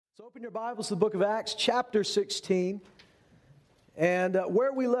So open your Bibles to the book of Acts, chapter 16. And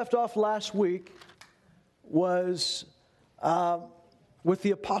where we left off last week was with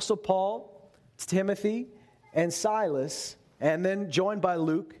the Apostle Paul, Timothy, and Silas, and then joined by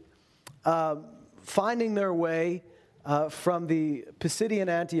Luke, finding their way from the Pisidian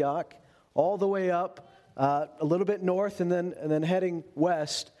Antioch all the way up, a little bit north, and then heading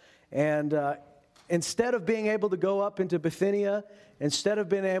west. And instead of being able to go up into Bithynia, instead of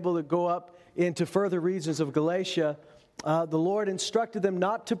being able to go up into further regions of Galatia, the Lord instructed them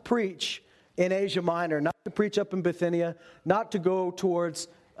not to preach in Asia Minor, not to preach up in Bithynia, not to go towards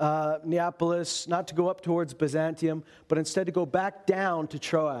Neapolis, not to go up towards Byzantium, but instead to go back down to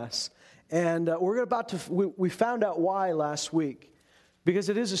Troas. And we found out why last week, because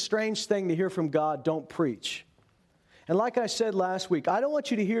it is a strange thing to hear from God, don't preach. And like I said last week, I don't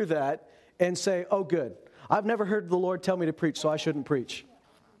want you to hear that and say, oh, good. I've never heard the Lord tell me to preach, so I shouldn't preach.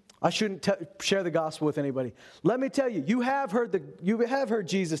 I shouldn't share the gospel with anybody. Let me tell you, you have heard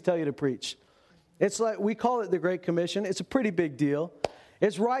Jesus tell you to preach. It's like, we call it the Great Commission. It's a pretty big deal.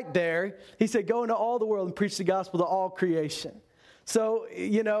 It's right there. He said, go into all the world and preach the gospel to all creation. So,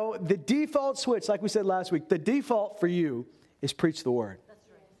 the default switch, like we said last week, the default for you is preach the word. That's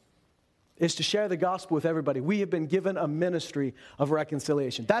right. Is to share the gospel with everybody. We have been given a ministry of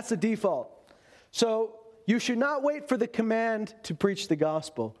reconciliation. That's the default. So you should not wait for the command to preach the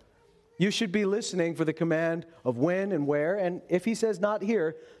gospel. You should be listening for the command of when and where. And if he says not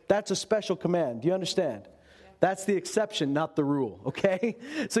here, that's a special command. Do you understand? Yeah. That's the exception, not the rule, okay?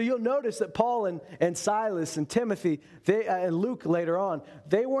 So you'll notice that Paul and Silas and Timothy and Luke later on,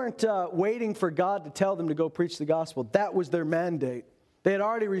 they weren't waiting for God to tell them to go preach the gospel. That was their mandate. They had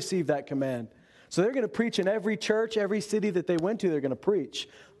already received that command. So they're going to preach in every church, every city that they went to, they're going to preach.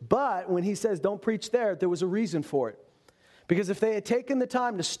 But when he says don't preach there was a reason for it. Because if they had taken the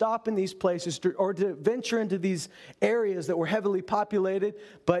time to stop in these places or to venture into these areas that were heavily populated,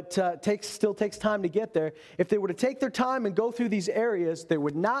 but still takes time to get there, if they were to take their time and go through these areas, they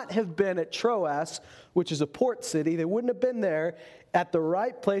would not have been at Troas, which is a port city. They wouldn't have been there at the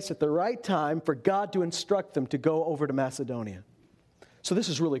right place at the right time for God to instruct them to go over to Macedonia. So this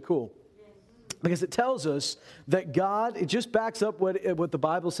is really cool. Because it tells us that God, it just backs up what the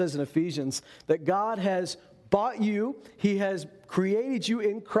Bible says in Ephesians, that God has bought you. He has created you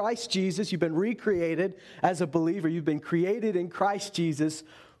in Christ Jesus. You've been recreated as a believer. You've been created in Christ Jesus.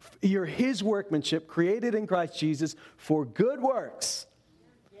 You're His workmanship, created in Christ Jesus for good works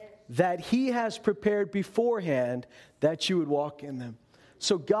that He has prepared beforehand that you would walk in them.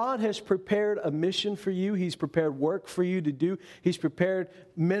 So God has prepared a mission for you. He's prepared work for you to do. He's prepared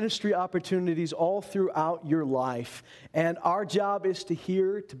ministry opportunities all throughout your life. And our job is to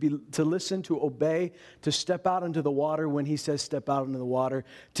hear, to listen, to obey, to step out into the water when He says step out into the water,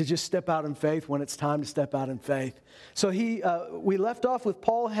 to just step out in faith when it's time to step out in faith. So we left off with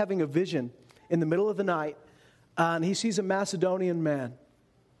Paul having a vision in the middle of the night, and he sees a Macedonian man.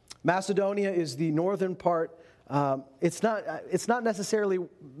 Macedonia is the northern part. It's not necessarily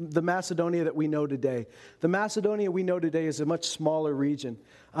the Macedonia that we know today. The Macedonia we know today is a much smaller region.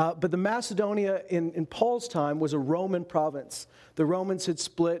 But the Macedonia in Paul's time was a Roman province. The Romans had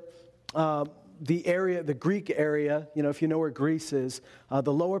split the area, the Greek area, if you know where Greece is.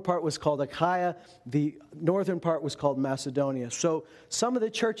 The lower part was called Achaia. The northern part was called Macedonia. So some of the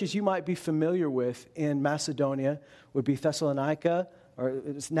churches you might be familiar with in Macedonia would be Thessalonica, or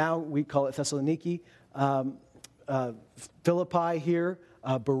now we call it Thessaloniki. Philippi here,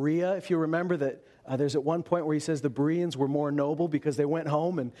 Berea. If you remember that there's at one point where he says the Bereans were more noble because they went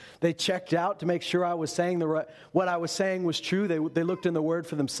home and they checked out to make sure I was saying what I was saying was true. They looked in the Word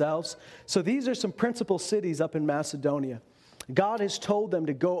for themselves. So these are some principal cities up in Macedonia. God has told them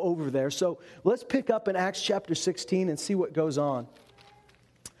to go over there. So let's pick up in Acts chapter 16 and see what goes on.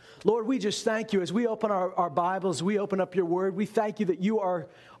 Lord, we just thank you as we open our Bibles, we open up your word. We thank you that you are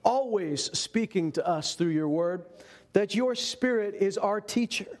always speaking to us through your word, that your Spirit is our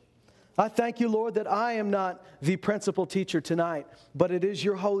teacher. I thank you, Lord, that I am not the principal teacher tonight, but it is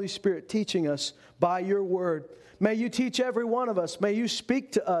your Holy Spirit teaching us by your word. May you teach every one of us. May you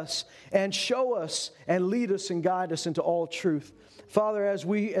speak to us and show us and lead us and guide us into all truth. Father, as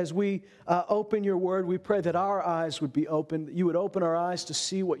we open your word, we pray that our eyes would be open, that you would open our eyes to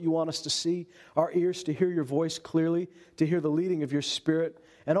see what you want us to see, our ears to hear your voice clearly, to hear the leading of your Spirit,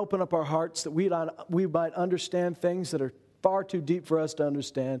 and open up our hearts that we might understand things that are far too deep for us to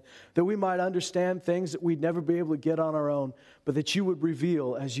understand, that we might understand things that we'd never be able to get on our own, but that you would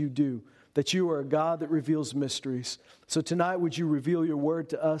reveal as you do that you are a God that reveals mysteries. So tonight, would you reveal your word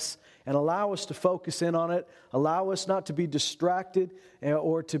to us and allow us to focus in on it, allow us not to be distracted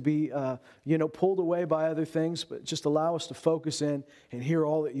or to be pulled away by other things, but just allow us to focus in and hear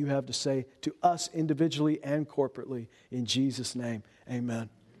all that you have to say to us individually and corporately. In Jesus' name, amen.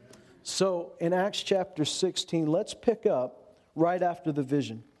 So in Acts chapter 16, let's pick up right after the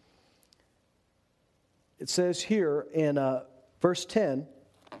vision. It says here in verse 10,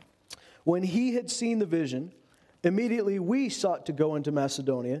 when he had seen the vision, immediately we sought to go into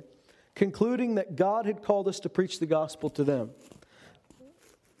Macedonia, concluding that God had called us to preach the gospel to them.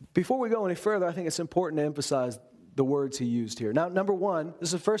 Before we go any further, I think it's important to emphasize the words he used here. Now, number one, this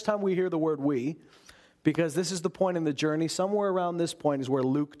is the first time we hear the word we, because this is the point in the journey. Somewhere around this point is where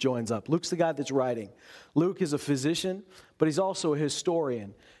Luke joins up. Luke's the guy that's writing. Luke is a physician, but he's also a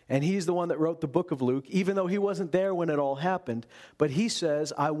historian. And he's the one that wrote the book of Luke, even though he wasn't there when it all happened. But he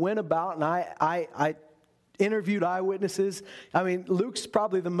says, I went about and I interviewed eyewitnesses. I mean, Luke's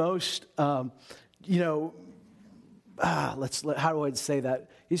probably the most, how do I say that?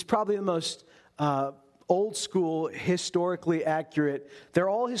 He's probably the most old school, historically accurate. They're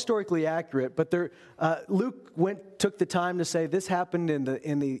all historically accurate, but Luke took the time to say this happened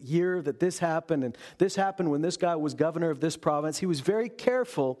in the year that this happened, and this happened when this guy was governor of this province. He was very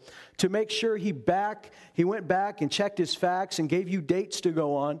careful to make sure he went back and checked his facts and gave you dates to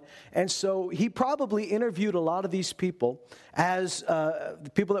go on. And so he probably interviewed a lot of these people as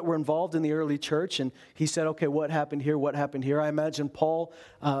the people that were involved in the early church, and he said, okay, what happened here, what happened here? I imagine Paul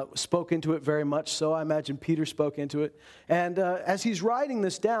spoke into it very much so. I imagine Peter spoke into it. And as he's writing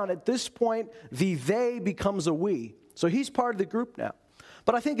this down, at this point, the they becomes a we. So he's part of the group now.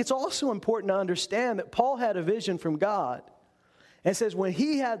 But I think it's also important to understand that Paul had a vision from God. And it says when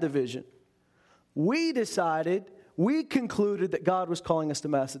he had the vision, we concluded that God was calling us to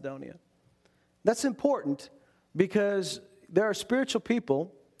Macedonia. That's important because there are spiritual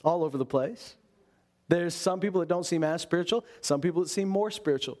people all over the place. There's some people that don't seem as spiritual, some people that seem more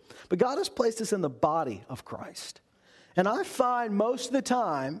spiritual. But God has placed us in the body of Christ. And I find most of the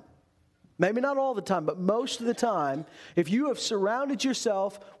time, maybe not all the time, but most of the time, if you have surrounded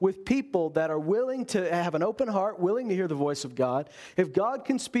yourself with people that are willing to have an open heart, willing to hear the voice of God, if God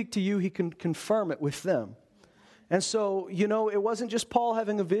can speak to you, he can confirm it with them. And so, it wasn't just Paul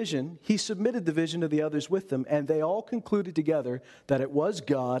having a vision. He submitted the vision to the others with them, and they all concluded together that it was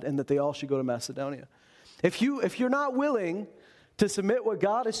God and that they all should go to Macedonia. If you're not willing to submit what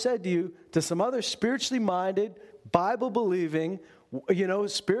God has said to you to some other spiritually minded, Bible-believing,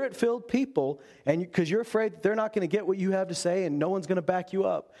 Spirit-filled people, and because you're afraid that they're not going to get what you have to say and no one's going to back you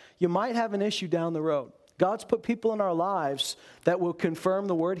up, you might have an issue down the road. God's put people in our lives that will confirm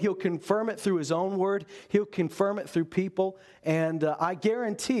the word. He'll confirm it through his own word. He'll confirm it through people. And I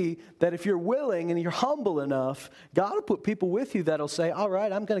guarantee that if you're willing and you're humble enough, God will put people with you that'll say, all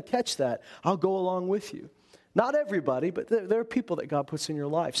right, I'm going to catch that. I'll go along with you. Not everybody, but there are people that God puts in your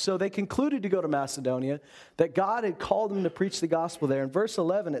life. So they concluded to go to Macedonia, that God had called them to preach the gospel there. In verse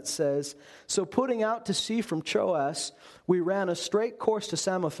 11 it says, so putting out to sea from Troas, we ran a straight course to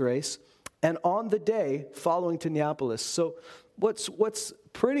Samothrace, and on the day following to Neapolis. So what's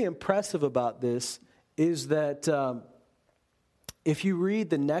pretty impressive about this is that if you read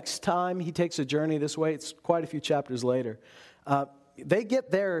the next time he takes a journey this way, it's quite a few chapters later, they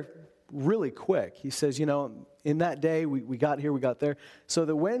get there really quick. He says, in that day, we got here, we got there. So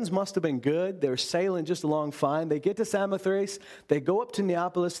the winds must have been good. They were sailing just along fine. They get to Samothrace. They go up to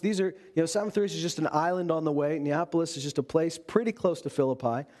Neapolis. Samothrace is just an island on the way. Neapolis is just a place pretty close to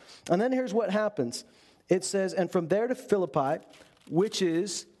Philippi. And then here's what happens. It says, and from there to Philippi, which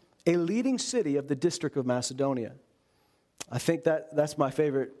is a leading city of the district of Macedonia. I think that's my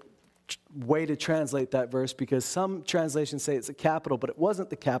favorite way to translate that verse, because some translations say it's a capital, but it wasn't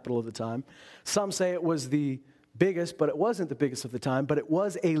the capital of the time. Some say it was the biggest, but it wasn't the biggest of the time, but it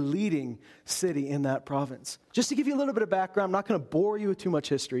was a leading city in that province. Just to give you a little bit of background, I'm not going to bore you with too much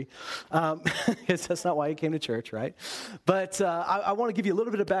history. That's not why you came to church, right? But I want to give you a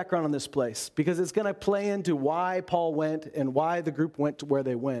little bit of background on this place, because it's going to play into why Paul went and why the group went to where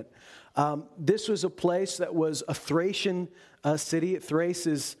they went. This was a place that was a Thracian city. Thrace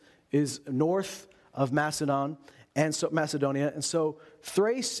is north of Macedonia, and so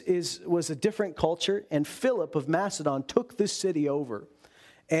Thrace was a different culture, and Philip of Macedon took this city over,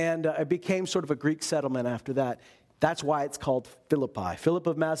 and it became sort of a Greek settlement after that. That's why it's called Philippi. Philip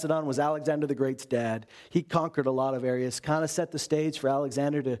of Macedon was Alexander the Great's dad. He conquered a lot of areas, kind of set the stage for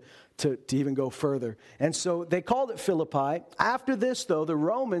Alexander to even go further. And so they called it Philippi. After this, though, the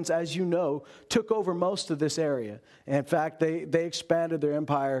Romans, as you know, took over most of this area. In fact, they expanded their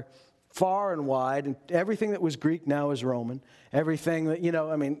empire far and wide, and everything that was Greek now is Roman. Everything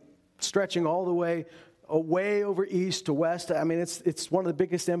that, stretching all the way over east to west. I mean, it's one of the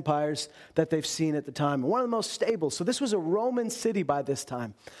biggest empires that they've seen at the time, and one of the most stable. So this was a Roman city by this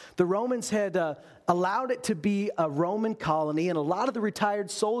time. The Romans had allowed it to be a Roman colony, and a lot of the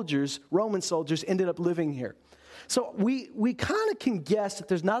retired soldiers, Roman soldiers, ended up living here. So we kind of can guess that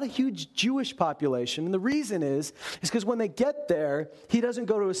there's not a huge Jewish population, and the reason is because when they get there, he doesn't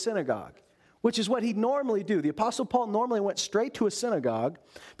go to a synagogue, which is what he'd normally do. The Apostle Paul normally went straight to a synagogue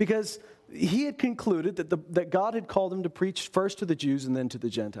because he had concluded that God had called him to preach first to the Jews and then to the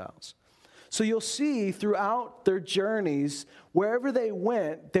Gentiles. So you'll see throughout their journeys, wherever they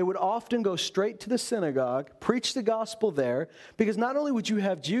went, they would often go straight to the synagogue, preach the gospel there, because not only would you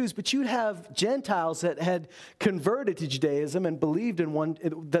have Jews, but you'd have Gentiles that had converted to Judaism and believed in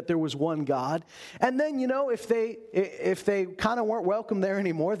that there was one God. And then, if they kind of weren't welcome there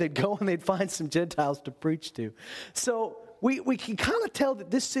anymore, they'd go and they'd find some Gentiles to preach to. So we can kind of tell that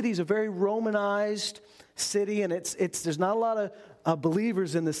this city is a very Romanized city, and there's not a lot of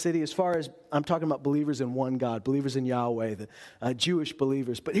believers in the city, as far as I'm talking about believers in one God, believers in Yahweh, the Jewish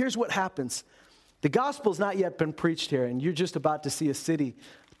believers. But here's what happens. The gospel's not yet been preached here, and you're just about to see a city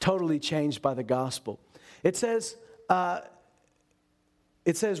totally changed by the gospel. It says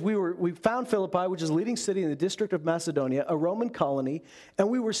we found Philippi, which is a leading city in the district of Macedonia, a Roman colony, and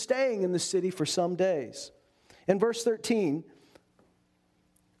we were staying in the city for some days. In verse 13,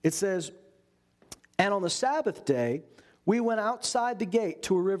 it says, and on the Sabbath day, we went outside the gate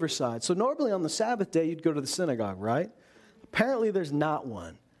to a riverside. So normally on the Sabbath day, you'd go to the synagogue, right? Apparently there's not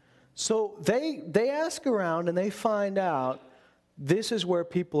one. So they ask around and they find out this is where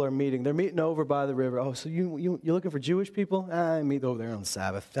people are meeting. They're meeting over by the river. Oh, so you're looking for Jewish people? I meet over there on the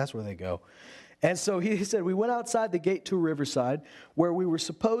Sabbath. That's where they go. And so he said, we went outside the gate to a riverside where we were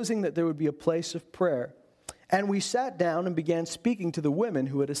supposing that there would be a place of prayer. And we sat down and began speaking to the women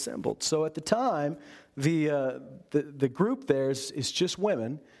who had assembled. So at the time, the group there is just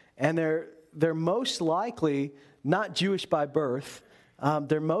women, and they're most likely not Jewish by birth.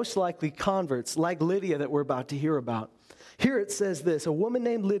 They're most likely converts, like Lydia that we're about to hear about. Here it says this: a woman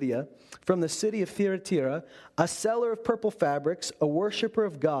named Lydia from the city of Thyatira, a seller of purple fabrics, a worshiper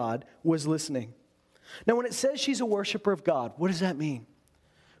of God, was listening. Now, when it says she's a worshiper of God, what does that mean?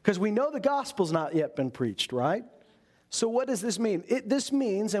 Because we know the gospel's not yet been preached, right? So what does this mean? This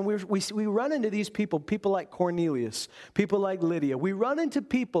means, and we run into these people like Cornelius, people like Lydia. We run into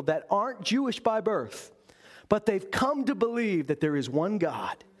people that aren't Jewish by birth, but they've come to believe that there is one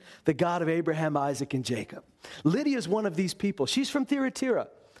God, the God of Abraham, Isaac, and Jacob. Lydia is one of these people. She's from Thyatira.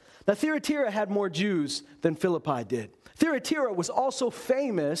 Now, Thyatira had more Jews than Philippi did. Thyatira was also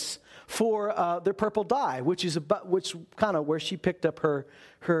famous for their purple dye, which kind of where she picked up her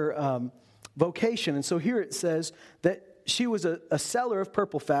vocation. And so here it says that she was a seller of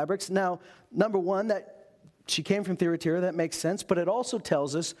purple fabrics. Now, number one, that she came from Thyatira, that makes sense, but it also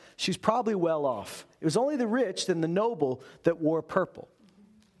tells us she's probably well off. It was only the rich and the noble that wore purple.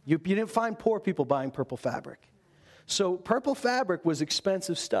 You didn't find poor people buying purple fabric. So purple fabric was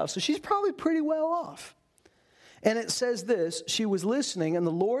expensive stuff. So she's probably pretty well off. And it says this: she was listening, and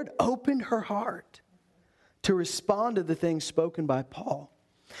the Lord opened her heart to respond to the things spoken by Paul.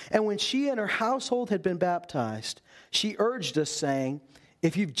 And when she and her household had been baptized, she urged us, saying,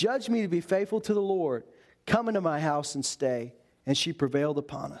 if you've judged me to be faithful to the Lord, come into my house and stay. And she prevailed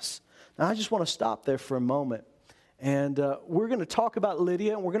upon us. Now, I just want to stop there for a moment. And we're going to talk about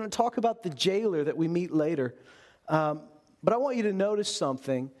Lydia, and we're going to talk about the jailer that we meet later. But I want you to notice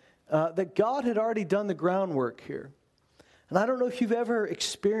something. That God had already done the groundwork here. And I don't know if you've ever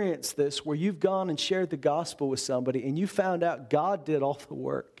experienced this, where you've gone and shared the gospel with somebody and you found out God did all the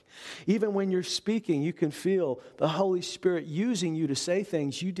work. Even when you're speaking, you can feel the Holy Spirit using you to say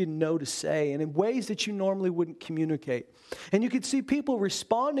things you didn't know to say, and in ways that you normally wouldn't communicate. And you could see people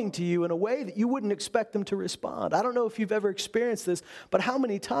responding to you in a way that you wouldn't expect them to respond. I don't know if you've ever experienced this, but how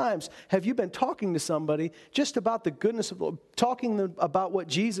many times have you been talking to somebody just about the goodness of, talking about what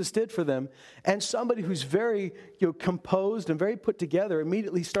Jesus did for them, and somebody who's very composed and very put together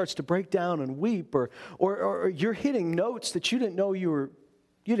immediately starts to break down and weep, or you're hitting notes that you didn't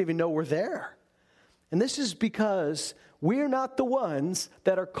even know were there. And this is because we're not the ones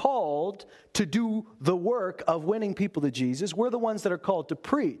that are called to do the work of winning people to Jesus. We're the ones that are called to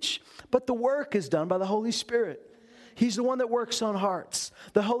preach. But the work is done by the Holy Spirit. He's the one that works on hearts.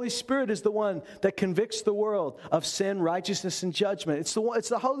 The Holy Spirit is the one that convicts the world of sin, righteousness, and judgment. It's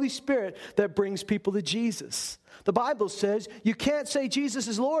the Holy Spirit that brings people to Jesus. The Bible says you can't say Jesus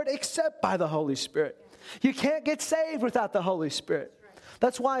is Lord except by the Holy Spirit. You can't get saved without the Holy Spirit.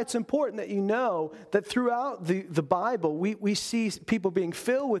 That's why it's important that you know that throughout the Bible, we see people being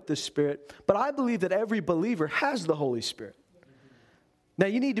filled with the Spirit, but I believe that every believer has the Holy Spirit. Now,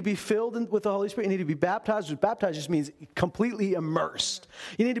 you need to be filled with the Holy Spirit. You need to be baptized. Baptized just means completely immersed.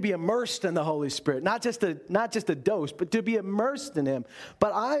 You need to be immersed in the Holy Spirit, not just a dose, but to be immersed in Him.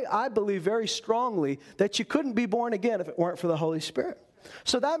 But I believe very strongly that you couldn't be born again if it weren't for the Holy Spirit.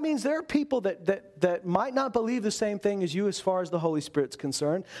 So that means there are people that might not believe the same thing as you as far as the Holy Spirit's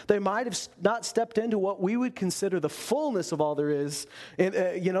concerned. They might have not stepped into what we would consider the fullness of all there is,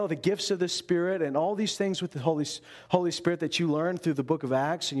 the gifts of the Spirit and all these things with the Holy Spirit that you learn through the book of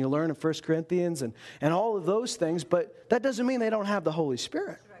Acts and you learn in 1 Corinthians and all of those things. But that doesn't mean they don't have the Holy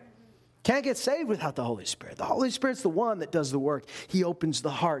Spirit. Can't get saved without the Holy Spirit. The Holy Spirit's the one that does the work. He opens the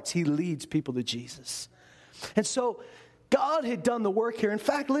hearts. He leads people to Jesus. And so God had done the work here. In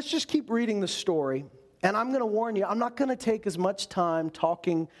fact, let's just keep reading the story. And I'm going to warn you, I'm not going to take as much time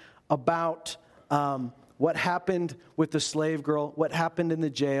talking about what happened with the slave girl, what happened in the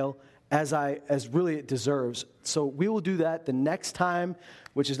jail, as really it deserves. So we will do that the next time,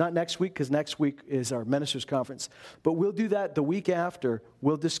 which is not next week, because next week is our ministers' conference. But we'll do that the week after.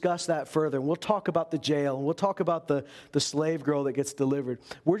 We'll discuss that further. And we'll talk about the jail. And we'll talk about the slave girl that gets delivered.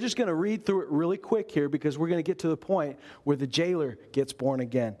 We're just going to read through it really quick here, because we're going to get to the point where the jailer gets born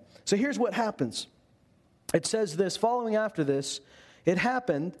again. So here's what happens. It says this: following after this, it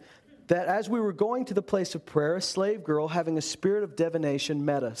happened that as we were going to the place of prayer, a slave girl having a spirit of divination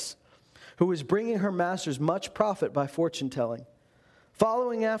met us, who was bringing her masters much profit by fortune-telling.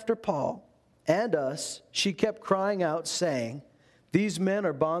 Following after Paul and us, she kept crying out, saying, "These men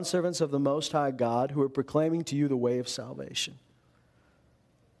are bondservants of the Most High God, who are proclaiming to you the way of salvation."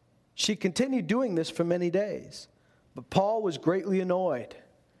 She continued doing this for many days, but Paul was greatly annoyed.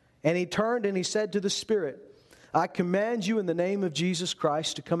 And he turned and he said to the spirit, "I command you in the name of Jesus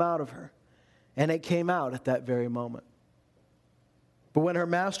Christ to come out of her." And it came out at that very moment. But when her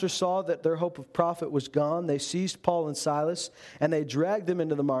masters saw that their hope of profit was gone, they seized Paul and Silas, and they dragged them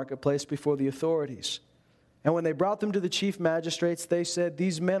into the marketplace before the authorities. And when they brought them to the chief magistrates, they said,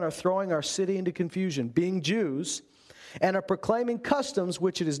 "These men are throwing our city into confusion, being Jews, and are proclaiming customs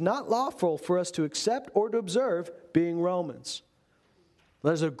which it is not lawful for us to accept or to observe, being Romans."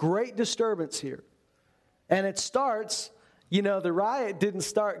 There's a great disturbance here. And it starts, the riot didn't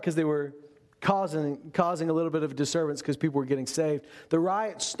start because they were causing a little bit of a disturbance because people were getting saved. The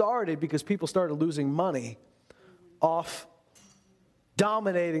riot started because people started losing money off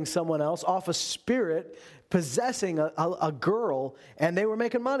dominating someone else, off a spirit possessing a girl, and they were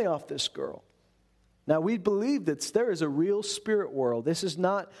making money off this girl. Now, we believe that there is a real spirit world. This is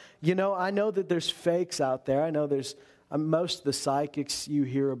not, I know that there's fakes out there. I know there's most of the psychics you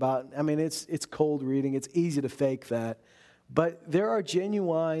hear about. I mean, it's cold reading. It's easy to fake that. But there are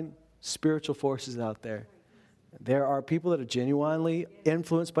genuine spiritual forces out there. There are people that are genuinely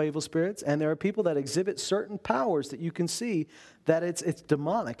influenced by evil spirits, and there are people that exhibit certain powers that you can see that it's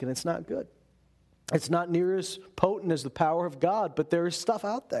demonic and it's not good. It's not near as potent as the power of God, but there is stuff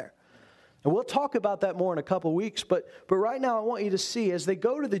out there. And we'll talk about that more in a couple weeks, but right now I want you to see, as they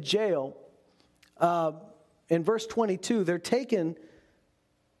go to the jail, in verse 22, they're taken.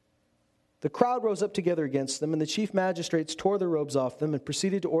 The crowd rose up together against them, and the chief magistrates tore their robes off them and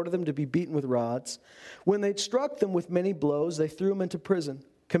proceeded to order them to be beaten with rods. When they'd struck them with many blows, they threw them into prison,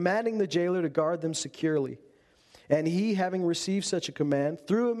 commanding the jailer to guard them securely. And he, having received such a command,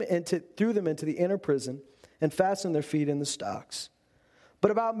 threw them into the inner prison and fastened their feet in the stocks. But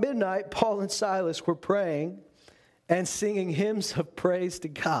about midnight, Paul and Silas were praying and singing hymns of praise to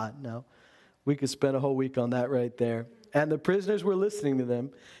God. Now, we could spend a whole week on that right there. And the prisoners were listening to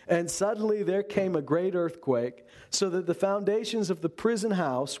them. And suddenly there came a great earthquake, so that the foundations of the prison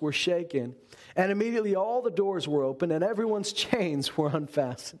house were shaken. And immediately all the doors were open, and everyone's chains were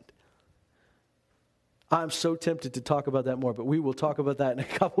unfastened. I'm so tempted to talk about that more, but we will talk about that in a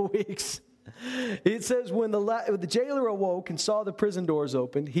couple weeks. It says, when the jailer awoke and saw the prison doors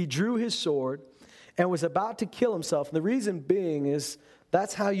open, he drew his sword and was about to kill himself. And the reason being is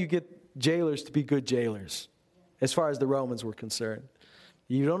that's how you get jailers to be good jailers. As far as the Romans were concerned,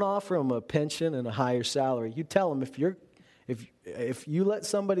 you don't offer them a pension and a higher salary. You tell them if you let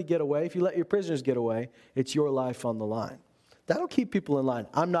somebody get away, if you let your prisoners get away, it's your life on the line. That'll keep people in line.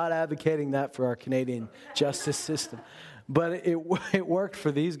 I'm not advocating that for our Canadian justice system, but it worked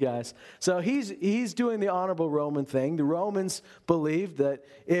for these guys. So he's doing the honorable Roman thing. The Romans believed that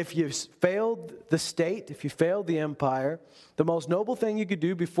if you failed the state, if you failed the empire, the most noble thing you could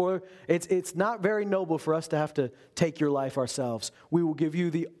do before, it's not very noble for us to have to take your life ourselves. We will give you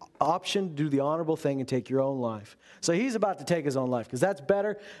the option to do the honorable thing and take your own life. So he's about to take his own life because that's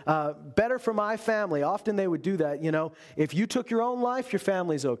better for my family. Often they would do that. If you took your own life, your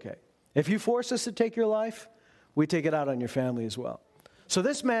family's okay. If you force us to take your life, we take it out on your family as well. So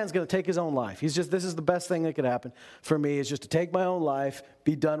this man's going to take his own life. This is the best thing that could happen for me, is just to take my own life,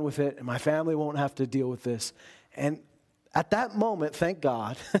 be done with it, and my family won't have to deal with this. And at that moment, thank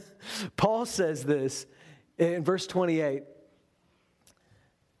God, Paul says this in verse 28.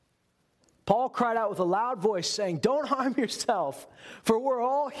 Paul cried out with a loud voice saying, "Don't harm yourself, for we're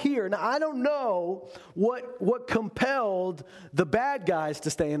all here." Now, I don't know what compelled the bad guys to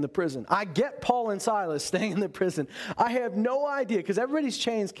stay in the prison. I get Paul and Silas staying in the prison. I have no idea, because everybody's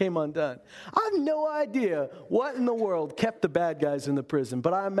chains came undone. I have no idea what in the world kept the bad guys in the prison,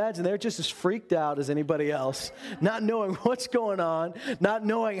 but I imagine they're just as freaked out as anybody else, not knowing what's going on, not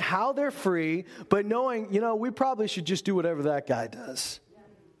knowing how they're free, but knowing, we probably should just do whatever that guy does.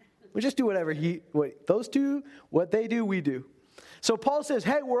 We just do whatever those two, what they do, we do. So Paul says,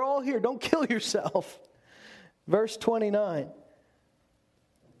 hey, we're all here. Don't kill yourself. Verse 29,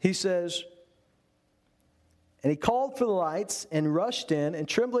 he says, and he called for the lights and rushed in, and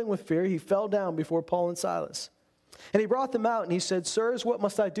trembling with fear, he fell down before Paul and Silas. And he brought them out, and he said, "Sirs, what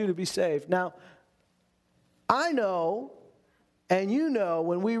must I do to be saved?" Now, I know, and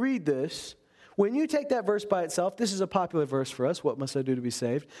when we read this, when you take that verse by itself, this is a popular verse for us, what must I do to be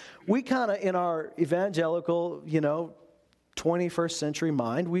saved? We kind of, in our evangelical, 21st century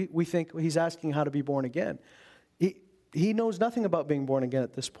mind, we think he's asking how to be born again. He knows nothing about being born again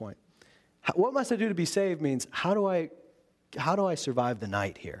at this point. What must I do to be saved means, how do I survive the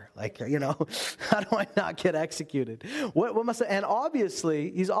night here? how do I not get executed? What must I, and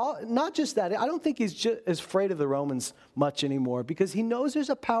obviously, not just that, I don't think he's just as afraid of the Romans much anymore, because he knows there's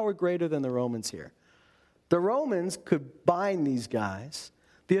a power greater than the Romans here. The Romans could bind these guys.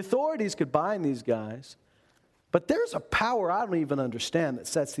 The authorities could bind these guys. But there's a power I don't even understand that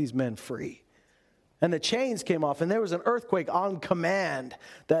sets these men free. And the chains came off, and there was an earthquake on command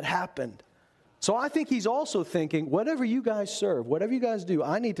that happened. So I think he's also thinking, whatever you guys serve, whatever you guys do,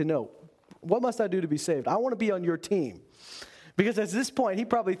 I need to know, what must I do to be saved? I want to be on your team. Because at this point, he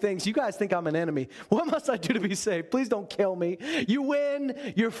probably thinks, you guys think I'm an enemy. What must I do to be saved? Please don't kill me. You win.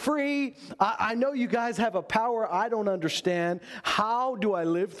 You're free. I know you guys have a power I don't understand. How do I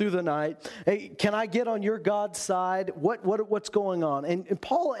live through the night? Hey, can I get on your God's side? What's going on? And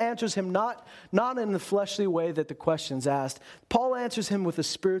Paul answers him not in the fleshly way that the question's asked. Paul answers him with a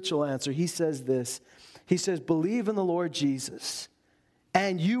spiritual answer. He says this. He says, "Believe in the Lord Jesus,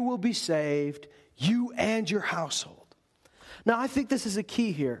 and you will be saved, you and your household." Now, I think this is a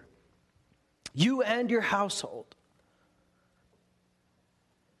key here. You and your household.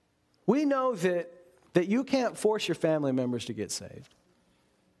 We know that you can't force your family members to get saved.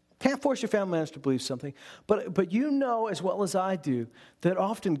 Can't force your family members to believe something. But you know as well as I do that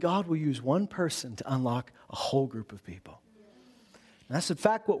often God will use one person to unlock a whole group of people. And that's in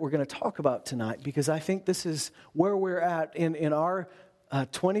fact what we're going to talk about tonight, because I think this is where we're at in our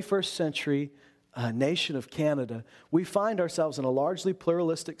 21st century nation of Canada. We find ourselves in a largely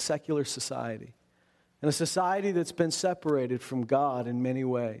pluralistic secular society, in a society that's been separated from God in many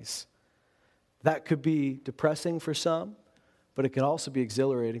ways. That could be depressing for some, but it can also be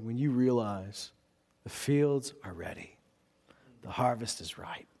exhilarating when you realize the fields are ready. The harvest is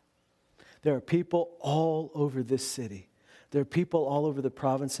ripe. There are people all over this city. There are people all over the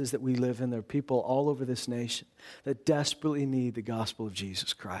provinces that we live in. There are people all over this nation that desperately need the gospel of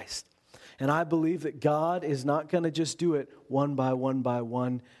Jesus Christ. And I believe that God is not going to just do it one by one by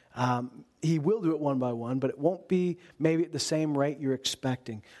one. He will do it one by one, but it won't be maybe at the same rate you're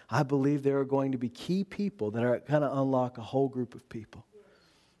expecting. I believe there are going to be key people that are going to unlock a whole group of people.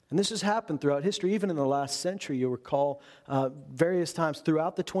 And this has happened throughout history, even in the last century. You'll recall various times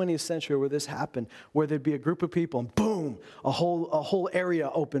throughout the 20th century where this happened, where there'd be a group of people and boom, a whole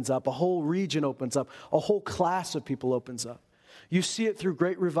area opens up, a whole region opens up, a whole class of people opens up. You see it through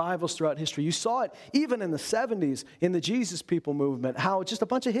great revivals throughout history. You saw it even in the 70s in the Jesus People movement, how just a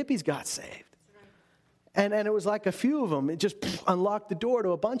bunch of hippies got saved. And it was like a few of them, it just unlocked the door to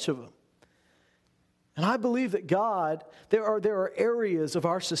a bunch of them. And I believe that God, there are areas of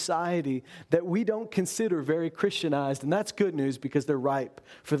our society that we don't consider very Christianized, and that's good news because they're ripe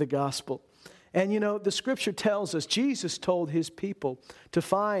for the gospel. And the scripture tells us, Jesus told his people to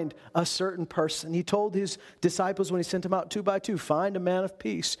find a certain person. He told his disciples when he sent them out 2 by 2, find a man of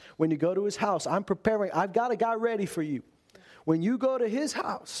peace. When you go to his house, I've got a guy ready for you. When you go to his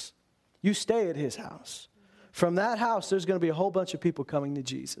house, you stay at his house. From that house, there's going to be a whole bunch of people coming to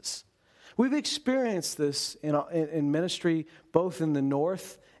Jesus. We've experienced this in ministry, both in the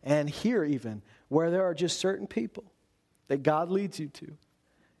north and here even, where there are just certain people that God leads you to.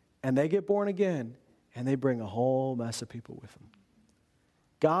 And they get born again, and they bring a whole mess of people with them.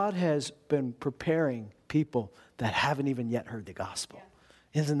 God has been preparing people that haven't even yet heard the gospel.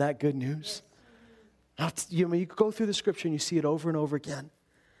 Yeah. Isn't that good news? Yes. You go through the scripture and you see it over and over again.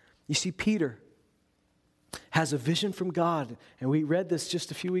 You see Peter has a vision from God, and we read this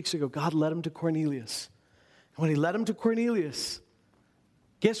just a few weeks ago. God led him to Cornelius. And when he led him to Cornelius,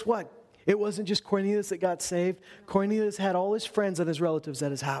 guess what? It wasn't just Cornelius that got saved. Cornelius had all his friends and his relatives at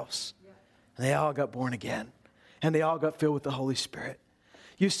his house. And they all got born again. And they all got filled with the Holy Spirit.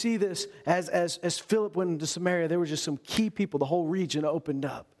 You see this as Philip went into Samaria, there were just some key people. The whole region opened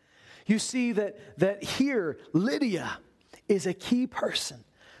up. You see that here, Lydia is a key person.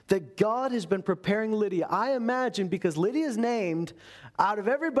 That God has been preparing Lydia. I imagine because Lydia's named, out of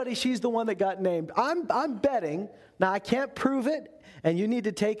everybody, she's the one that got named. I'm betting, now I can't prove it, and you need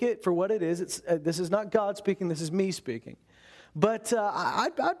to take it for what it is. This is not God speaking, this is me speaking. But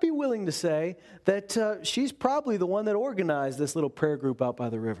I'd be willing to say that she's probably the one that organized this little prayer group out by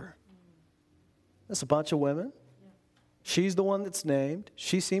the river. That's a bunch of women. She's the one that's named.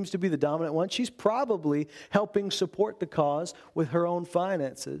 She seems to be the dominant one. She's probably helping support the cause with her own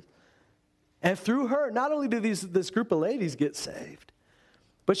finances. And through her, not only do this group of ladies get saved,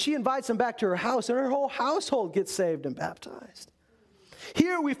 but she invites them back to her house, and her whole household gets saved and baptized.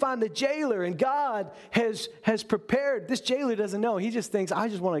 Here we find the jailer, and God has prepared. This jailer doesn't know. He just thinks, I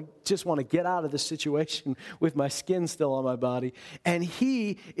just want to get out of this situation with my skin still on my body. And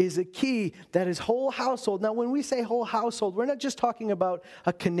he is a key that his whole household. Now, when we say whole household, we're not just talking about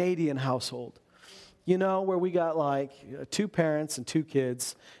a Canadian household. Where we got like 2 parents and 2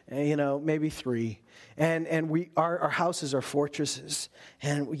 kids, and, maybe 3. And our houses are fortresses.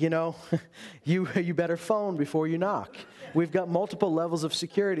 And, you better phone before you knock. We've got multiple levels of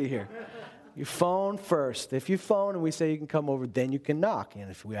security here. You phone first. If you phone and we say you can come over, then you can knock.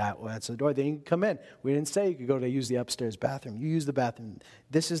 And if we answer the door, then you can come in. We didn't say you could go to use the upstairs bathroom. You use the bathroom.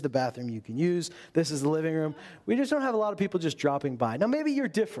 This is the bathroom you can use. This is the living room. We just don't have a lot of people just dropping by. Now, maybe you're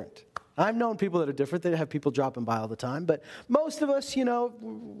different. I've known people that are different. They have people dropping by all the time. But most of us,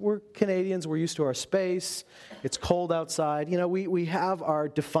 we're Canadians. We're used to our space. It's cold outside. We have our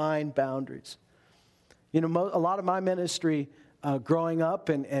defined boundaries. A lot of my ministry growing up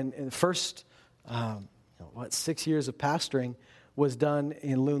and the first, 6 years of pastoring was done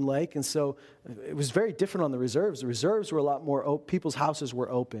in Loon Lake. And so it was very different on the reserves. The reserves were a lot more people's houses were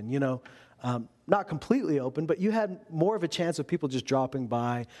open, not completely open, but you had more of a chance of people just dropping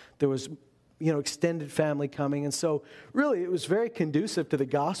by. There was, extended family coming. And so really it was very conducive to the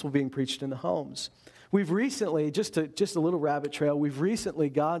gospel being preached in the homes. We've recently, just a little rabbit trail,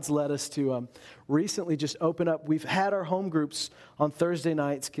 God's led us to recently just open up. We've had our home groups on Thursday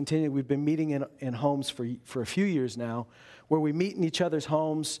nights continue. We've been meeting in homes for a few years now, where we meet in each other's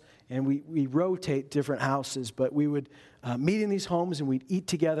homes, and we rotate different houses. But we would meet in these homes, and we'd eat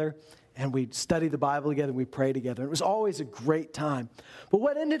together, and we'd study the Bible together, and we'd pray together. It was always a great time. But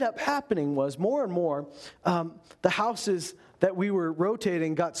what ended up happening was more and more the houses that we were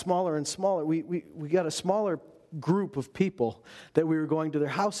rotating got smaller and smaller. We got a smaller group of people that we were going to their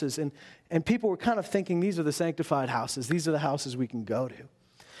houses. And people were kind of thinking, these are the sanctified houses. These are the houses we can go to.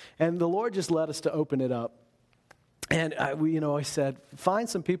 And the Lord just led us to open it up. And I said, find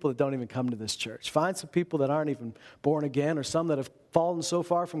some people that don't even come to this church. Find some people that aren't even born again, or some that have fallen so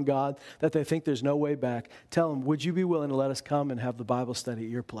far from God that they think there's no way back. Tell them, would you be willing to let us come and have the Bible study at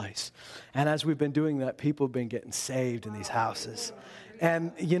your place? And as we've been doing that, people have been getting saved in these houses.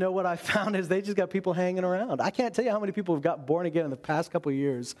 And what I found is they just got people hanging around. I can't tell you how many people have got born again in the past couple of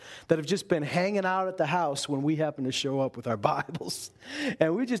years that have just been hanging out at the house when we happen to show up with our Bibles.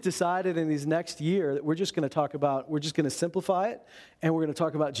 And we just decided in these next year that we're just going to simplify it, and we're going to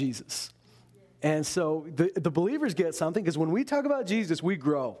talk about Jesus. And so the believers get something, because when we talk about Jesus, we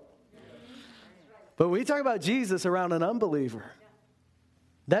grow. But when we talk about Jesus around an unbeliever,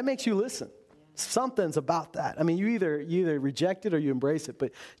 that makes you listen. Something's about that. I mean, you either reject it or you embrace it,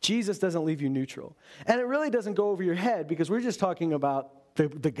 but Jesus doesn't leave you neutral. And it really doesn't go over your head, because we're just talking about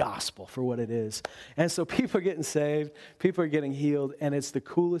the gospel for what it is. And so people are getting saved, people are getting healed, and it's the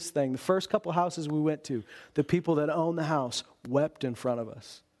coolest thing. The first couple houses we went to, the people that own the house wept in front of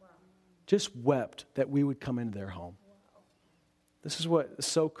us. Wow. just wept that we would come into their home. This is what is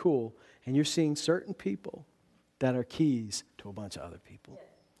so cool. And you're seeing certain people that are keys to a bunch of other people.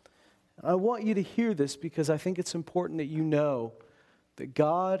 I want you to hear this because I think it's important that you know that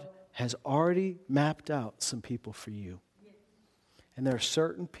God has already mapped out some people for you. And there are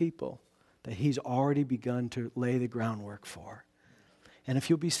certain people that He's already begun to lay the groundwork for. And if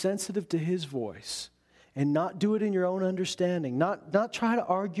you'll be sensitive to His voice and not do it in your own understanding, not try to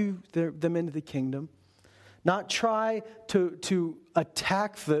argue them into the kingdom, not try to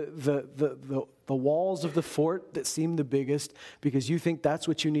attack the walls of the fort that seem the biggest because you think that's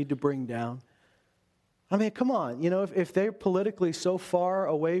what you need to bring down. I mean, come on. If they're politically so far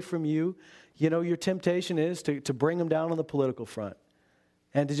away from you, your temptation is to bring them down on the political front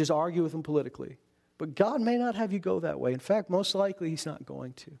and to just argue with them politically. But God may not have you go that way. In fact, most likely He's not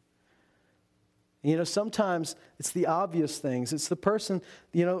going to. Sometimes it's the obvious things. It's the person,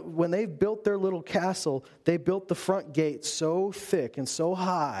 when they've built their little castle, they built the front gate so thick and so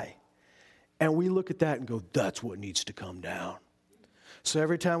high. And we look at that and go, that's what needs to come down. So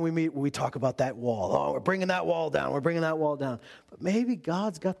every time we meet, we talk about that wall. Oh, we're bringing that wall down. We're bringing that wall down. But maybe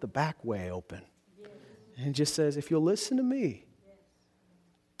God's got the back way open. Yes. And He just says, if you'll listen to me, yes.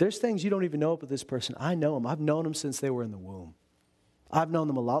 There's things you don't even know about this person. I know them. I've known them since they were in the womb. I've known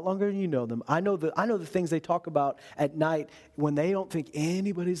them a lot longer than you know them. I know the things they talk about at night when they don't think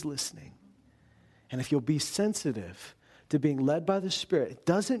anybody's listening. And if you'll be sensitive to being led by the Spirit, it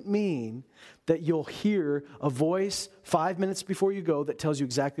doesn't mean that you'll hear a voice 5 minutes before you go that tells you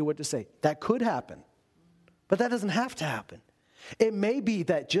exactly what to say. That could happen, but that doesn't have to happen. It may be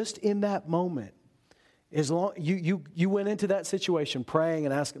that just in that moment, as long you went into that situation praying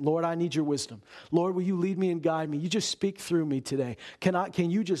and asking, Lord, I need your wisdom. Lord, will you lead me and guide me? You just speak through me today. Can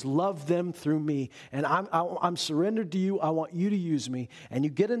you just love them through me? And I'm surrendered to you. I want you to use me. And you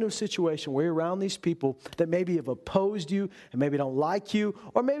get into a situation where you're around these people that maybe have opposed you and maybe don't like you,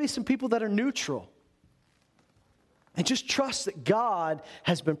 or maybe some people that are neutral. And just trust that God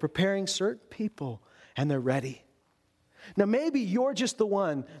has been preparing certain people and they're ready. Now, maybe you're just the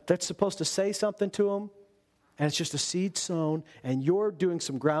one that's supposed to say something to them, and it's just a seed sown, and you're doing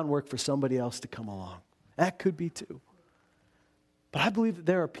some groundwork for somebody else to come along. That could be too. But I believe that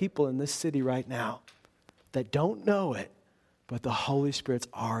there are people in this city right now that don't know it, but the Holy Spirit's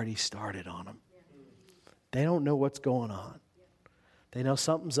already started on them. They don't know what's going on. They know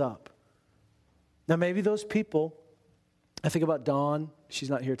something's up. Now, maybe those people, I think about Dawn. She's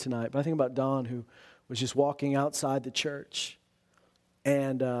not here tonight, but I think about Dawn, who was just walking outside the church,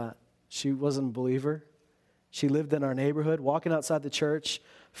 and she wasn't a believer. She lived in our neighborhood, walking outside the church,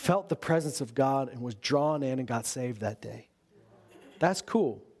 felt the presence of God, and was drawn in and got saved that day. That's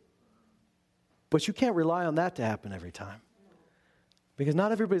cool. But you can't rely on that to happen every time, because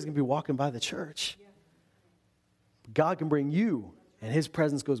not everybody's going to be walking by the church. God can bring you, and His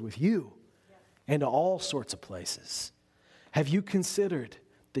presence goes with you into all sorts of places. Have you considered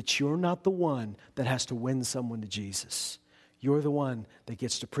that you're not the one that has to win someone to Jesus? You're the one that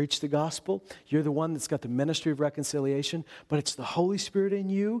gets to preach the gospel. You're the one that's got the ministry of reconciliation. But it's the Holy Spirit in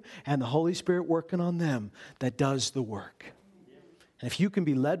you and the Holy Spirit working on them that does the work. And if you can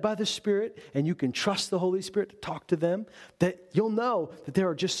be led by the Spirit and you can trust the Holy Spirit to talk to them, that you'll know that there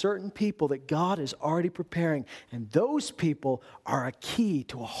are just certain people that God is already preparing. And those people are a key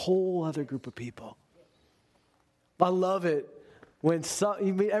to a whole other group of people. I love it when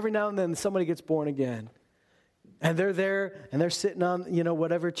every now and then somebody gets born again. And they're there, and they're sitting on,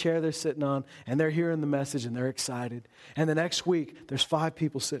 whatever chair they're sitting on, and they're hearing the message, and they're excited. And the next week, there's 5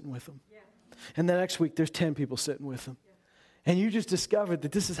 people sitting with them. Yeah. And the next week, there's 10 people sitting with them. Yeah. And you just discovered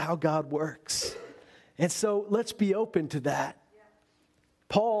that this is how God works. And so let's be open to that. Yeah.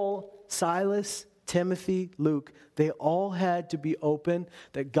 Paul, Silas, Timothy, Luke, they all had to be open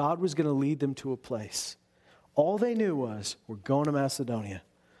that God was going to lead them to a place. All they knew was, we're going to Macedonia.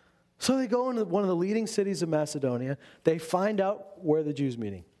 So they go into one of the leading cities of Macedonia. They find out where the Jews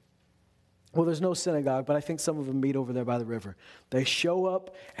meeting. Well, there's no synagogue, but I think some of them meet over there by the river. They show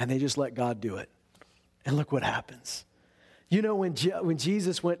up, and they just let God do it. And look what happens. When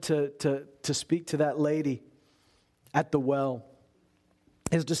Jesus went to speak to that lady at the well,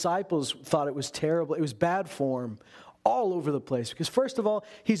 His disciples thought it was terrible. It was bad form all over the place. Because first of all,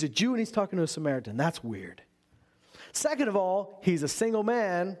 He's a Jew, and He's talking to a Samaritan. That's weird. Second of all, He's a single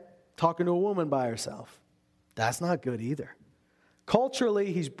man talking to a woman by herself. That's not good either.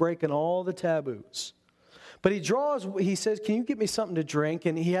 Culturally, He's breaking all the taboos. But he says, can you get me something to drink?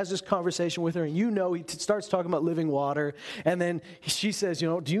 And he has this conversation with her, and he starts talking about living water. And then she says,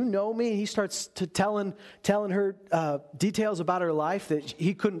 do you know me? And he starts telling her details about her life that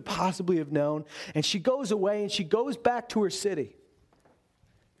he couldn't possibly have known. And she goes away, and she goes back to her city.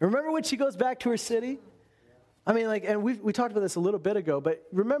 Remember when she goes back to her city? I mean, and we talked about this a little bit ago, but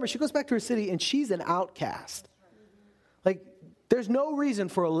remember, she goes back to her city, and she's an outcast. There's no reason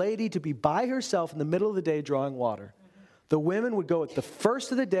for a lady to be by herself in the middle of the day drawing water. The women would go at the first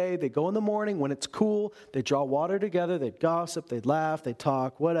of the day. They'd go in the morning when it's cool. They'd draw water together. They'd gossip. They'd laugh. They'd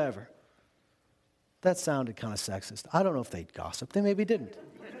talk, whatever. That sounded kind of sexist. I don't know if they'd gossip. They maybe didn't.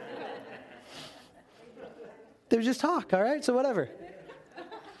 They would just talk, all right? So whatever.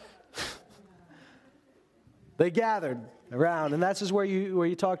 They gathered around, and that's just where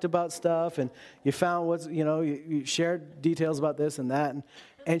you talked about stuff, and you found you shared details about this and that,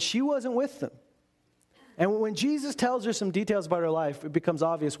 and she wasn't with them. And when Jesus tells her some details about her life, it becomes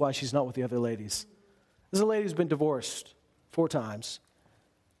obvious why she's not with the other ladies. This is a lady who's been divorced 4 times,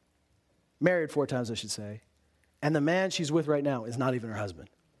 married 4 times, I should say, and the man she's with right now is not even her husband.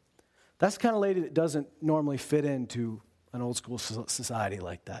 That's the kind of lady that doesn't normally fit into an old school society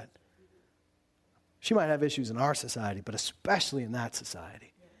like that. She might have issues in our society, but especially in that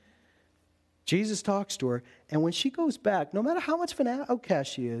society. Jesus talks to her, and when she goes back, no matter how much of an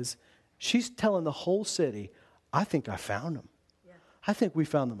outcast she is, she's telling the whole city, I think I found him. Yeah. I think we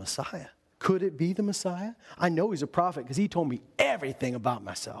found the Messiah. Could it be the Messiah? I know he's a prophet because he told me everything about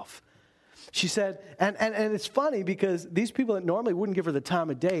myself. She said, and it's funny because these people that normally wouldn't give her the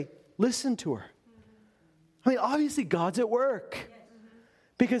time of day, listen to her. I mean, obviously God's at work.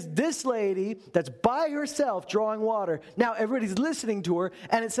 Because this lady that's by herself drawing water, now everybody's listening to her,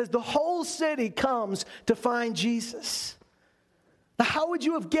 and it says the whole city comes to find Jesus. Now, how would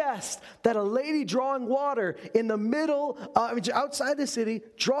you have guessed that a lady drawing water in the middle, outside the city,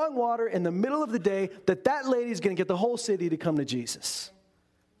 drawing water in the middle of the day, that lady is going to get the whole city to come to Jesus?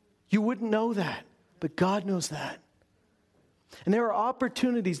 You wouldn't know that, but God knows that. And there are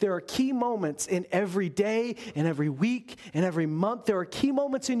opportunities, there are key moments in every day, in every week, in every month. There are key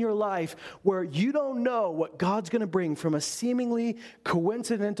moments in your life where you don't know what God's going to bring from a seemingly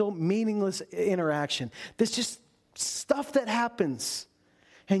coincidental, meaningless interaction. There's just stuff that happens.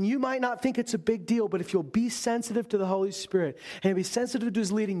 And you might not think it's a big deal, but if you'll be sensitive to the Holy Spirit and be sensitive to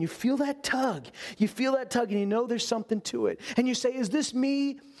His leading, you feel that tug. You feel that tug and you know there's something to it. And you say, is this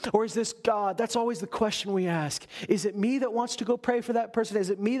me or is this God? That's always the question we ask. Is it me that wants to go pray for that person? Is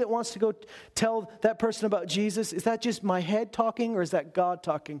it me that wants to go tell that person about Jesus? Is that just my head talking or is that God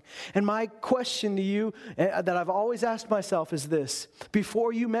talking? And my question to you that I've always asked myself is this.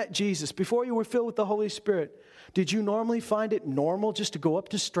 Before you met Jesus, before you were filled with the Holy Spirit, did you normally find it normal just to go up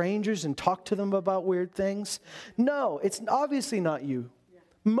to strangers and talk to them about weird things? No, it's obviously not you.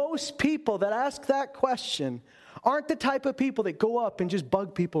 Most people that ask that question aren't the type of people that go up and just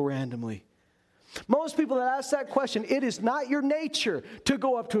bug people randomly. Most people that ask that question, it is not your nature to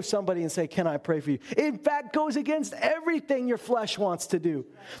go up to somebody and say, can I pray for you? It in fact goes against everything your flesh wants to do.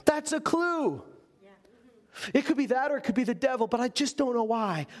 That's a clue. It could be that or it could be the devil, but I just don't know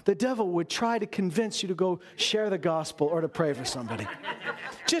why the devil would try to convince you to go share the gospel or to pray for somebody.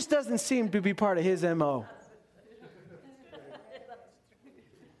 Just doesn't seem to be part of his MO.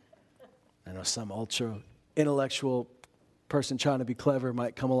 I know some ultra intellectual person trying to be clever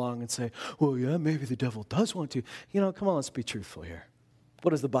might come along and say, well, yeah, maybe the devil does want to. Come on, let's be truthful here.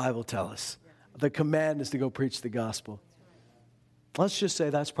 What does the Bible tell us? The command is to go preach the gospel. Let's just say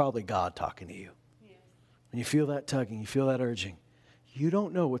that's probably God talking to you. When you feel that tugging, you feel that urging, you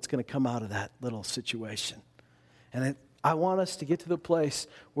don't know what's going to come out of that little situation. And I want us to get to the place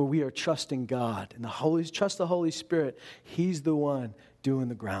where we are trusting God and trust the Holy Spirit. He's the one doing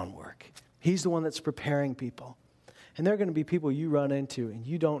the groundwork. He's the one that's preparing people. And there are going to be people you run into and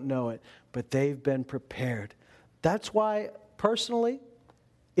you don't know it, but they've been prepared. That's why, personally,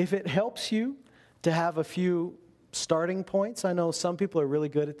 if it helps you to have a few starting points. I know some people are really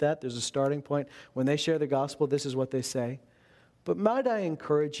good at that. There's a starting point. When they share the gospel, this is what they say. But might I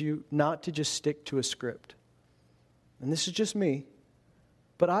encourage you not to just stick to a script? And this is just me.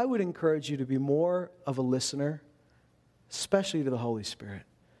 But I would encourage you to be more of a listener, especially to the Holy Spirit,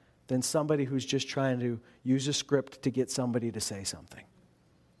 than somebody who's just trying to use a script to get somebody to say something.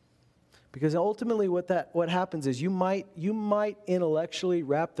 Because ultimately what happens is you might intellectually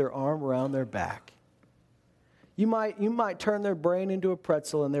wrap their arm around their back. You might turn their brain into a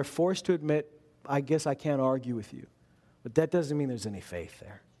pretzel and they're forced to admit, I guess I can't argue with you. But that doesn't mean there's any faith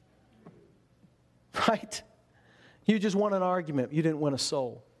there. Right? You just won an argument. You didn't win a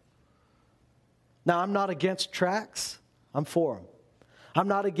soul. Now, I'm not against tracts. I'm for them. I'm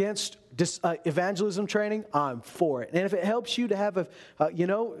not against evangelism training. I'm for it. And if it helps you to have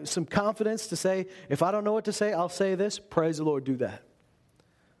some confidence to say, if I don't know what to say, I'll say this, praise the Lord, do that.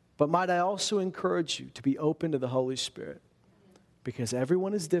 But might I also encourage you to be open to the Holy Spirit, because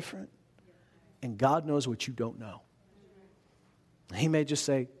everyone is different and God knows what you don't know. He may just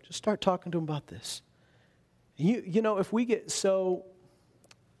say, just start talking to him about this. You know, if we get so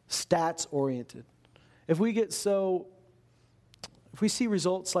stats oriented, if we see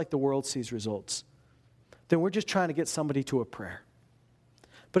results like the world sees results, then we're just trying to get somebody to a prayer.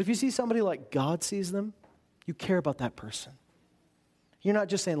 But if you see somebody like God sees them, you care about that person. You're not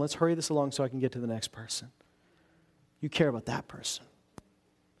just saying, let's hurry this along so I can get to the next person. You care about that person.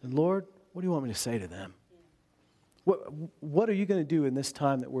 And Lord, what do you want me to say to them? What are you going to do in this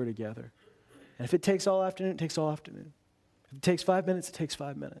time that we're together? And if it takes all afternoon, it takes all afternoon. If it takes 5 minutes, it takes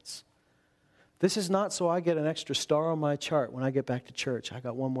 5 minutes. This is not so I get an extra star on my chart when I get back to church. I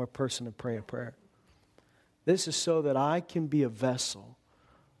got one more person to pray a prayer. This is so that I can be a vessel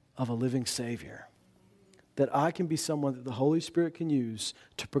of a living Savior. That I can be someone that the Holy Spirit can use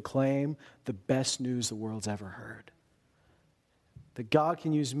to proclaim the best news the world's ever heard. That God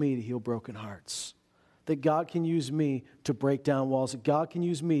can use me to heal broken hearts. That God can use me to break down walls. That God can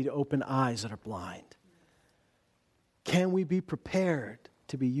use me to open eyes that are blind. Can we be prepared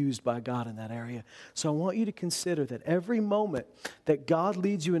to be used by God in that area? So I want you to consider that every moment that God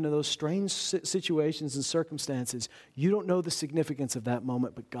leads you into those strange situations and circumstances, you don't know the significance of that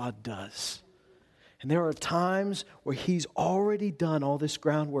moment, but God does. And there are times where He's already done all this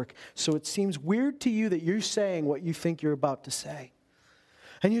groundwork. So it seems weird to you that you're saying what you think you're about to say.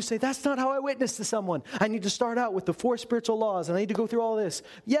 And you say, that's not how I witness to someone. I need to start out with the 4 spiritual laws, and I need to go through all this.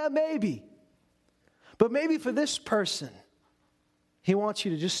 Yeah, maybe. But maybe for this person, He wants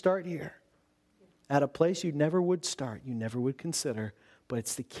you to just start here at a place you never would start, you never would consider, but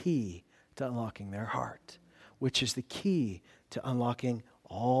it's the key to unlocking their heart, which is the key to unlocking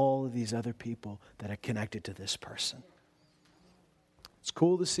all of these other people that are connected to this person. It's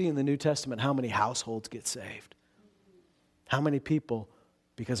cool to see in the New Testament how many households get saved. How many people,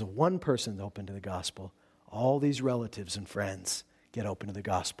 because of one person open to the gospel, all these relatives and friends get open to the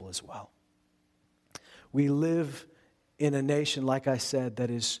gospel as well. We live in a nation, like I said,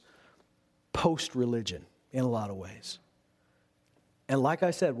 that is post-religion in a lot of ways. And like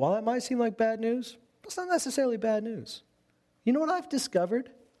I said, while that might seem like bad news, it's not necessarily bad news. You know what I've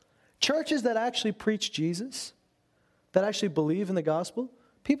discovered? Churches that actually preach Jesus, that actually believe in the gospel,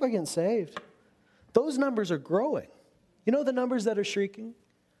 people are getting saved. Those numbers are growing. You know the numbers that are shrinking?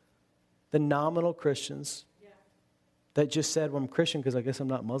 The nominal Christians that just said, well, I'm Christian because I guess I'm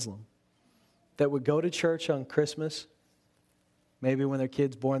not Muslim. That would go to church on Christmas. Maybe when their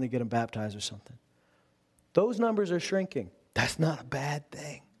kid's born, they get them baptized or something. Those numbers are shrinking. That's not a bad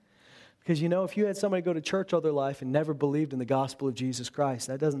thing. Because, you know, if you had somebody go to church all their life and never believed in the gospel of Jesus Christ,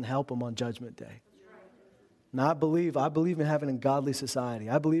 that doesn't help them on Judgment Day. Now, I believe in having a godly society.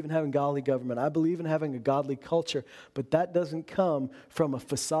 I believe in having godly government. I believe in having a godly culture. But that doesn't come from a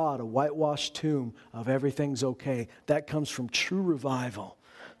facade, a whitewashed tomb of everything's okay. That comes from true revival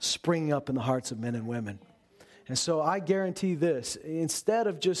springing up in the hearts of men and women. And so I guarantee this. Instead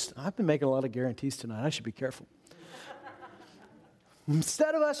of just, I've been making a lot of guarantees tonight. I should be careful.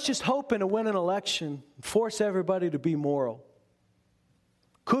 Instead of us just hoping to win an election, force everybody to be moral,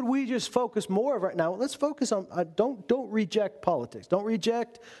 could we just focus more right now? Let's focus on, don't reject politics. Don't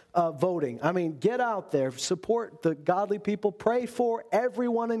reject voting. I mean, get out there, support the godly people, pray for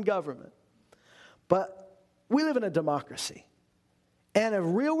everyone in government. But we live in a democracy. And if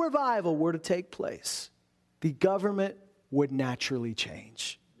real revival were to take place, the government would naturally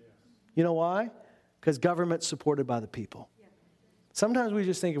change. You know why? Because government's supported by the people. Sometimes we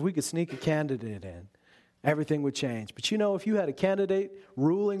just think if we could sneak a candidate in, everything would change. But you know, if you had a candidate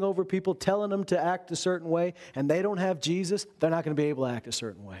ruling over people, telling them to act a certain way, and they don't have Jesus, they're not going to be able to act a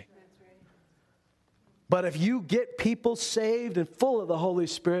certain way. But if you get people saved and full of the Holy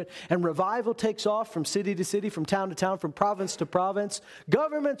Spirit, and revival takes off from city to city, from town to town, from province to province,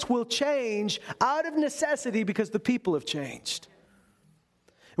 governments will change out of necessity because the people have changed.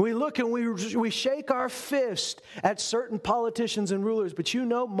 We look and we shake our fist at certain politicians and rulers, but you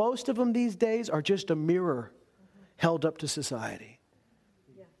know, most of them these days are just a mirror held up to society.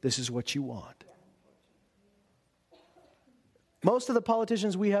 This is what you want. Most of the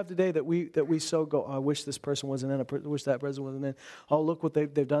politicians we have today that we so go, oh, I wish this person wasn't in, I wish that person wasn't in. Oh, look what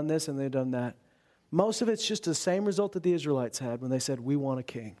they've done this and they've done that. Most of it's just the same result that the Israelites had when they said, we want a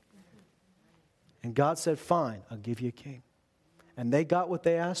king. And God said, fine, I'll give you a king. And they got what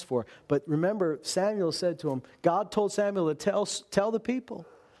they asked for. But remember, Samuel said to him, God told Samuel to tell the people,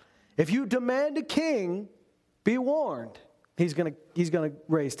 if you demand a king, be warned. He's going to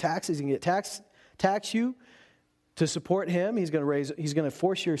raise taxes. He's going to tax you to support him. He's going to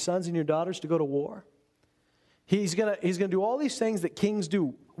force your sons and your daughters to go to war. He's going to do all these things that kings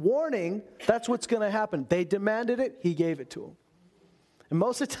do. Warning, that's what's going to happen. They demanded it. He gave it to them. And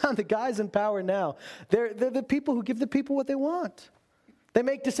most of the time, the guys in power now, they're the people who give the people what they want. They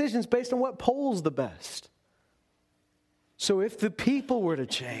make decisions based on what polls the best. So if the people were to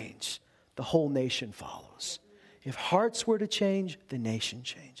change, the whole nation follows. If hearts were to change, the nation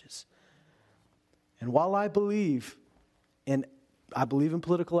changes. And while I believe in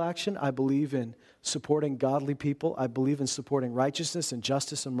political action, I believe in supporting godly people, I believe in supporting righteousness and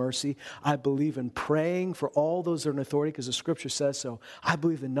justice and mercy, I believe in praying for all those that are in authority because the scripture says so. I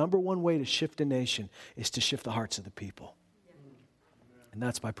believe the number one way to shift a nation is to shift the hearts of the people. And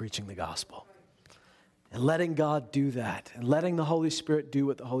that's by preaching the gospel. And letting God do that. And letting the Holy Spirit do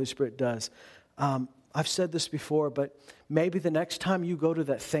what the Holy Spirit does. I've said this before, but maybe the next time you go to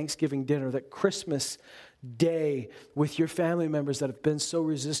that Thanksgiving dinner, that Christmas day with your family members that have been so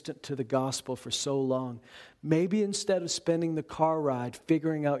resistant to the gospel for so long, maybe instead of spending the car ride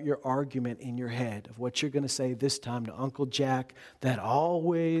figuring out your argument in your head of what you're going to say this time to Uncle Jack that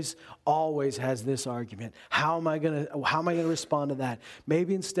always has this argument. How am I going to respond to that?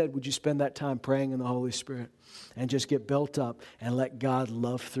 Maybe instead would you spend that time praying in the Holy Spirit and just get built up and let God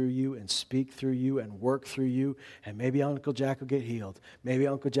love through you and speak through you and work through you, and maybe Uncle Jack will get healed. Maybe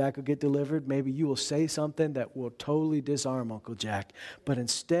Uncle Jack will get delivered. Maybe you will say something that will totally disarm Uncle Jack. But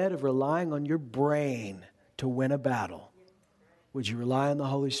instead of relying on your brain to win a battle, would you rely on the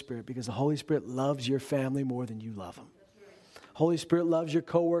Holy Spirit? Because the Holy Spirit loves your family more than you love them. Holy Spirit loves your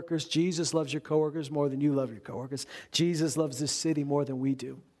coworkers. Jesus loves your coworkers more than you love your coworkers. Jesus loves this city more than we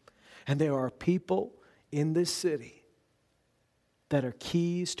do. And there are people in this city that are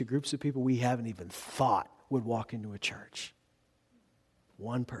keys to groups of people we haven't even thought would walk into a church.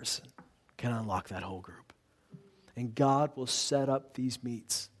 One person can unlock that whole group. And God will set up these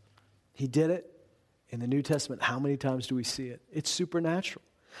meets. He did it in the New Testament. How many times do we see it? It's supernatural.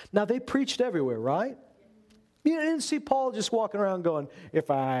 Now, they preached everywhere, right? You didn't see Paul just walking around going,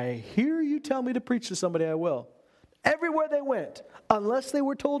 if I hear you tell me to preach to somebody, I will. Everywhere they went, unless they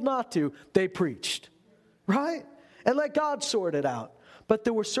were told not to, they preached. Right? And let God sort it out. But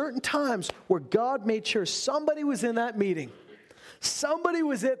there were certain times where God made sure somebody was in that meeting. Somebody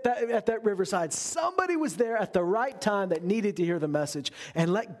was at that riverside. Somebody was there at the right time that needed to hear the message.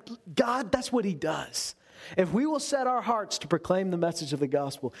 And let God, that's what he does. If we will set our hearts to proclaim the message of the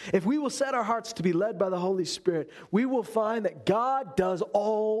gospel, if we will set our hearts to be led by the Holy Spirit, we will find that God does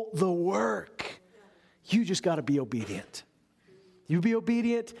all the work. You just got to be obedient. You be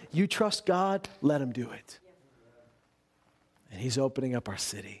obedient, you trust God, let him do it. And he's opening up our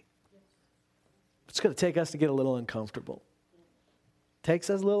city. It's going to take us to get a little uncomfortable. Takes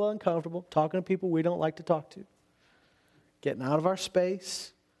us a little uncomfortable, talking to people we don't like to talk to. Getting out of our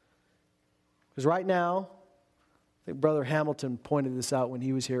space. Because right now, I think Brother Hamilton pointed this out when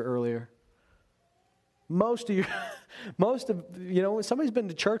he was here earlier. When somebody's been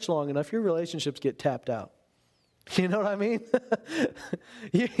to church long enough, your relationships get tapped out. You know what I mean?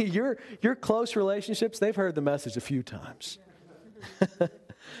 Your close relationships, they've heard the message a few times.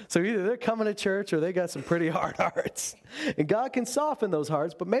 So either they're coming to church or they got some pretty hard hearts. And God can soften those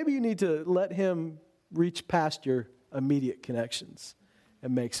hearts, but maybe you need to let him reach past your immediate connections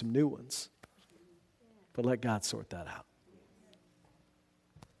and make some new ones. But let God sort that out.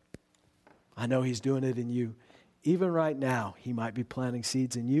 I know he's doing it in you. Even right now, he might be planting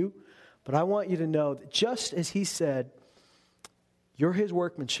seeds in you. But I want you to know that just as he said, you're his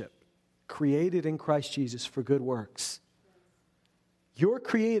workmanship, created in Christ Jesus for good works. You're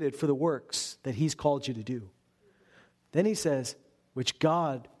created for the works that he's called you to do. Then he says, which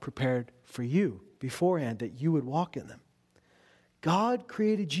God prepared for you beforehand, that you would walk in them. God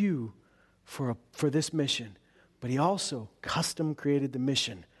created you for this mission, but he also custom created the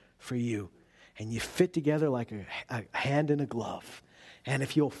mission for you. And you fit together like a hand in a glove. And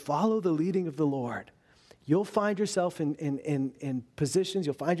if you'll follow the leading of the Lord, you'll find yourself in positions,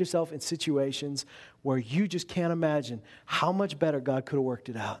 you'll find yourself in situations where you just can't imagine how much better God could have worked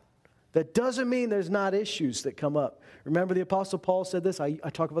it out. That doesn't mean there's not issues that come up. Remember the Apostle Paul said this? I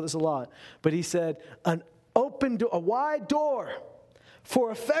talk about this a lot. But he said, a wide door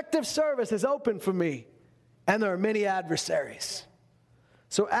for effective service is open for me. And there are many adversaries.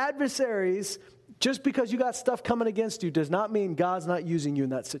 So adversaries, just because you got stuff coming against you, does not mean God's not using you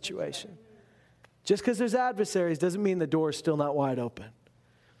in that situation. Just because there's adversaries doesn't mean the door is still not wide open.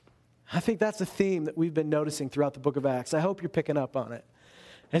 I think that's a theme that we've been noticing throughout the book of Acts. I hope you're picking up on it.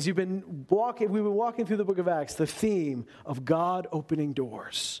 As we've been walking through the book of Acts, the theme of God opening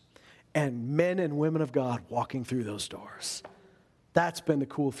doors and men and women of God walking through those doors. That's been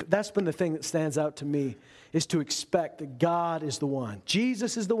that's been the thing that stands out to me, is to expect that God is the one.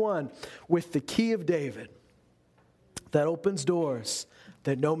 Jesus is the one with the key of David that opens doors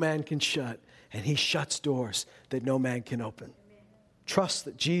that no man can shut, and he shuts doors that no man can open. Trust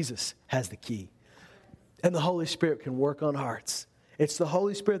that Jesus has the key, and the Holy Spirit can work on hearts. It's the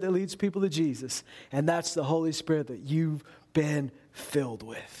Holy Spirit that leads people to Jesus, and that's the Holy Spirit that you've been filled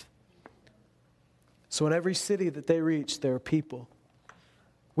with. So in every city that they reach, there are people.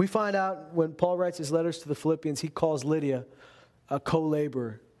 We find out when Paul writes his letters to the Philippians, he calls Lydia a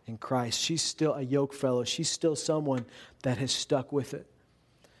co-laborer in Christ. She's still a yoke fellow. She's still someone that has stuck with it.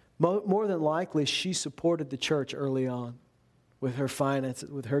 More than likely, she supported the church early on with her finances,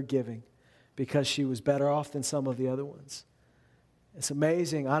 with her giving, because she was better off than some of the other ones. It's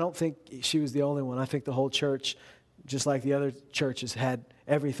amazing. I don't think she was the only one. I think the whole church, just like the other churches, had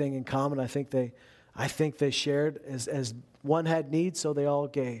everything in common. I think they shared as one had needs, so they all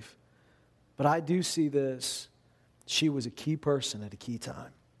gave. But I do see this. She was a key person at a key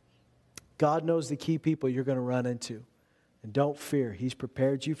time. God knows the key people you're going to run into. And don't fear. He's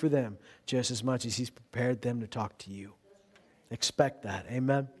prepared you for them just as much as He's prepared them to talk to you. Expect that.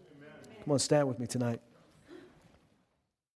 Amen? Come on, stand with me tonight.